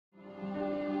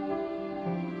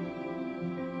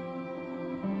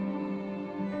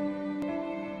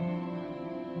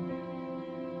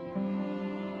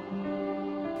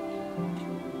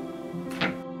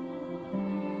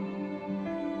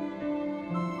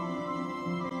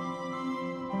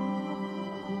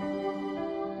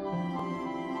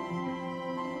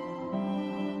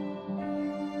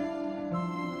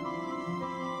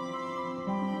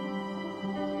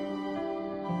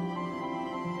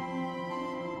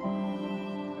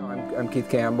I'm Keith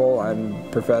Campbell. I'm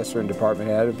professor and department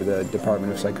head of the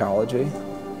Department of Psychology.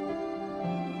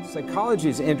 Psychology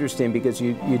is interesting because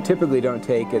you typically don't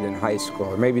take it in high school,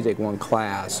 or maybe you take one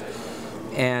class.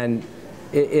 And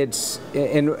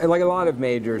like a lot of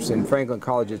majors in Franklin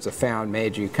College, it's a found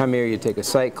major. You come here, you take a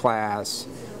psych class,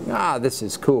 this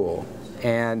is cool.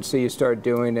 And so you start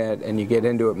doing it and you get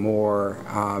into it more,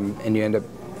 and you end up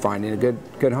finding a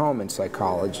good home in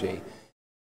psychology.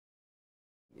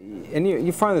 And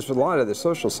you find this with a lot of the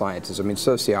social sciences. I mean,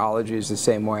 sociology is the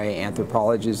same way,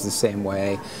 anthropology is the same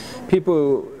way.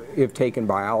 People who have taken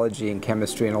biology and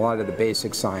chemistry and a lot of the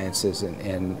basic sciences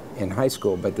in high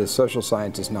school, but the social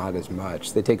sciences not as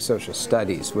much. They take social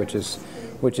studies, which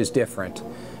is different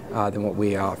than what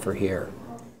we offer here.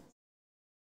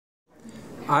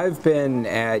 I've been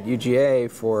at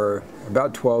UGA for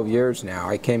about 12 years now.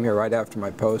 I came here right after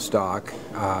my postdoc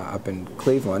up in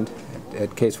Cleveland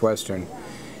at Case Western.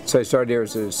 So I started here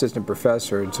as an assistant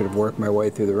professor and sort of worked my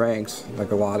way through the ranks,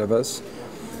 like a lot of us.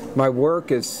 My work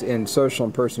is in social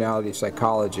and personality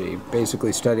psychology,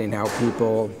 basically studying how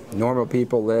normal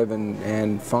people live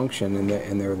and function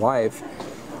in their life.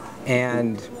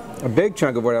 And a big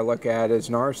chunk of what I look at is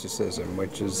narcissism,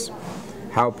 which is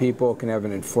how people can have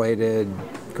an inflated,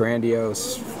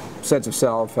 grandiose sense of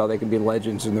self, how they can be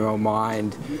legends in their own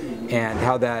mind, and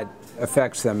how that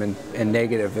affects them in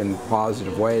negative and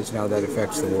positive ways, and how that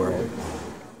affects the world.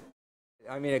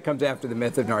 I mean, it comes after the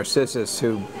myth of Narcissus,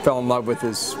 who fell in love with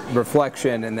his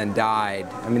reflection and then died.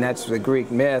 I mean, that's the Greek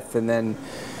myth, and then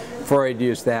Freud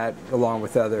used that along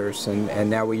with others, and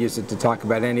now we use it to talk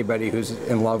about anybody who's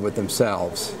in love with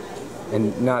themselves,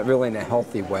 and not really in a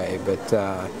healthy way,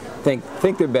 but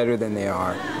think they're better than they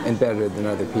are and better than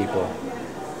other people.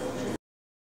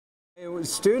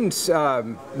 Students,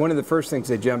 one of the first things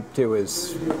they jump to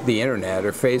is the internet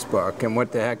or Facebook, and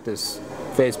what the heck does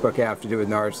Facebook have to do with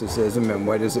narcissism, and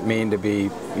what does it mean to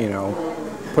be,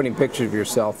 putting pictures of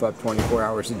yourself up 24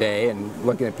 hours a day and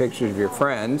looking at pictures of your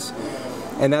friends.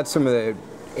 And that's some of the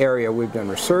area we've done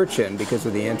research in because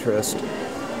of the interest.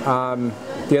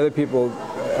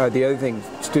 The other thing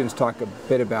students talk a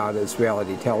bit about is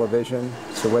reality television.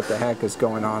 So what the heck is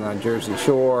going on Jersey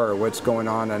Shore, or what's going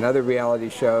on other reality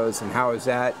shows, and how is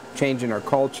that changing our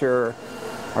culture?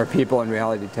 Are people in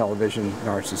reality television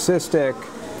narcissistic?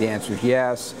 The answer is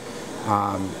yes.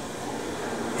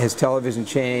 Has television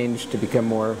changed to become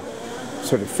more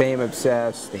sort of fame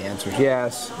obsessed? The answer is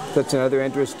yes. That's another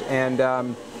interest. And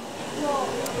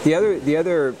the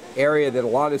other area that a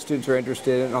lot of students are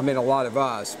interested in, I mean a lot of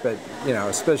us, but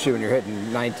especially when you're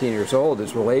hitting 19 years old,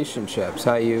 is relationships,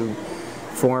 how you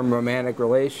form romantic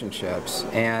relationships.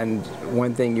 And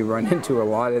one thing you run into a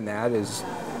lot in that is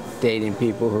dating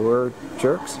people who are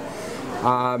jerks.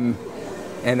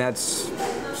 And that's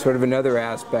sort of another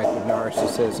aspect of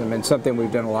narcissism, and something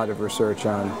we've done a lot of research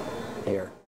on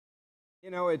here.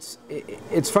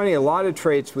 It's funny, a lot of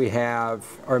traits we have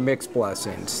are mixed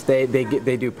blessings. They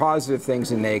do positive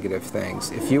ththings and negative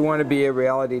things. If you want to be a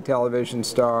reality television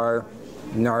star,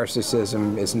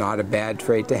 narcissism is not a bad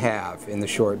trait to have in the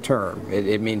short term.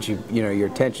 It means you're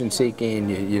attention seeking,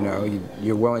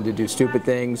 you're willing to do stupid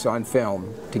things on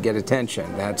film to get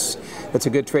attention. That's a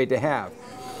good trait to have.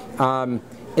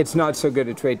 It's not so good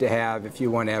a trait to have if you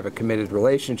want to have a committed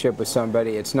relationship with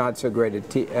somebody. It's not so great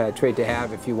a trait to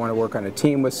have if you want to work on a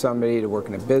team with somebody, to work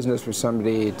in a business with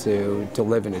somebody, to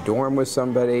live in a dorm with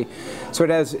somebody. So it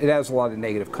has a lot of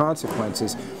negative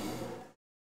consequences.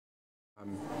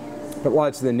 But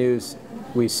lots of the news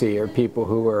we see are people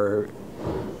who are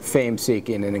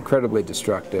fame-seeking and incredibly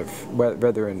destructive,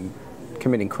 whether in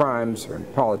committing crimes or in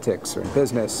politics or in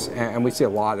business, and we see a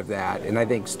lot of that. And I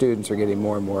think students are getting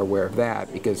more and more aware of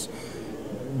that because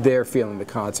they're feeling the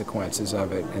consequences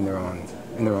of it in their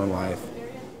own life.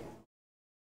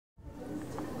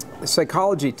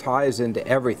 Psychology ties into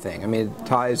everything. I mean, it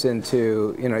ties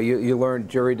into, you learn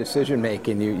jury decision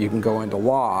making, you can go into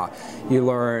law. You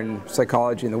learn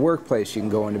psychology in the workplace, you can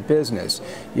go into business.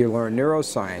 You learn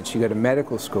neuroscience, you go to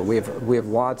medical school. We have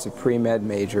lots of pre-med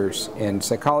majors in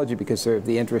psychology because of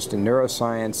the interest in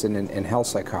neuroscience and in health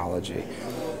psychology.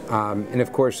 And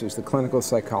of course, there's the clinical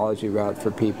psychology route for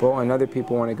people, and other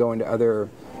people want to go into other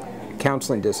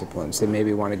counseling disciplines. They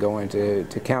maybe want to go into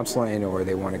counseling, or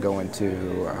they want to go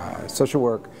into social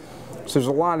work. So there's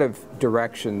a lot of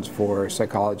directions for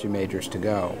psychology majors to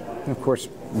go. And of course,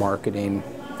 marketing,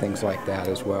 things like that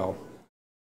as well.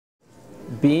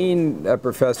 Being a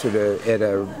professor at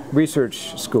a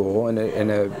research school and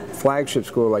a flagship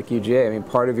school like UGA, I mean,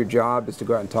 part of your job is to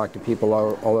go out and talk to people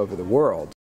all over the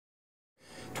world,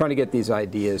 trying to get these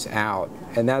ideas out.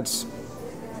 And that's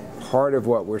part of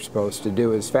what we're supposed to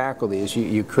do as faculty is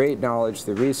you create knowledge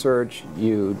through research,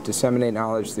 you disseminate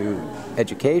knowledge through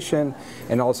education,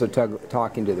 and also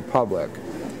talking to the public,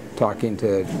 talking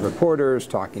to reporters,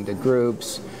 talking to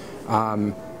groups,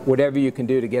 whatever you can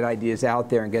do to get ideas out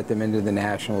there and get them into the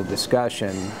national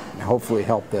discussion, and hopefully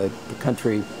help the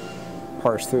country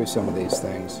parse through some of these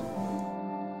things.